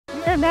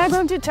now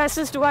going to test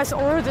this device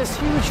over this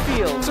huge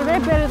field. So way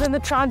better than the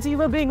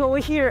transceiver being over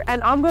here,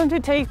 and I'm going to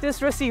take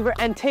this receiver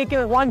and take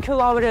it 1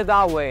 kilometer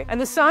that way. And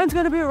the sound's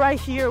going to be right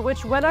here,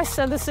 which when I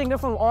send the signal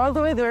from all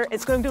the way there,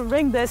 it's going to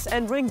ring this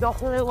and ring the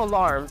whole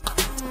alarm.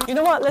 You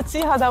know what? Let's see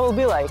how that will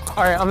be like.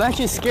 All right, I'm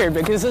actually scared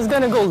because it's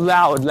gonna go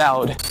loud.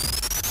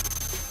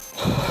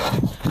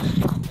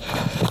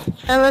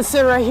 And let's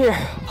sit right here.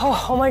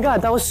 Oh my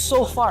God, that was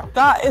so far.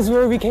 That is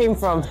where we came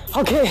from.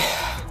 Okay,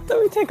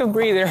 let me take a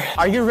breather.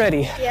 Are you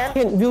ready? Yeah.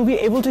 And we'll be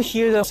able to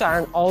hear the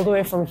sound all the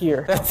way from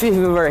here. Let's see if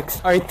it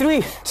works. All right,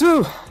 3,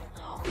 2.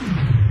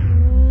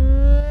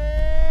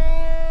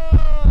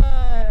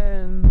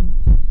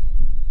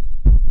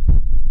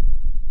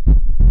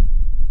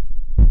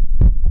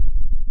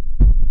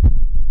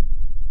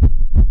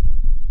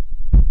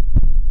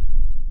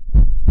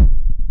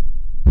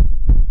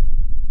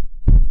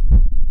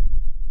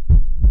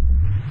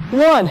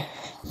 One.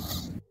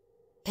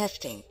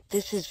 Testing.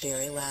 This is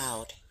very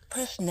loud.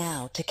 Press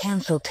now to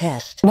cancel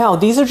test. Now,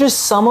 these are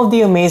just some of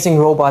the amazing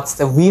robots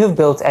that we have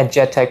built at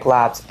JetTech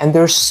Labs, and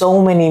there's so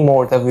many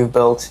more that we've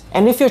built.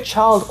 And if your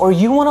child or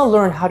you want to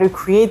learn how to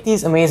create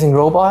these amazing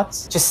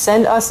robots, just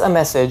send us a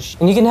message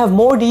and you can have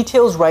more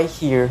details right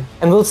here.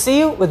 And we'll see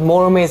you with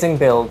more amazing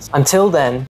builds. Until then,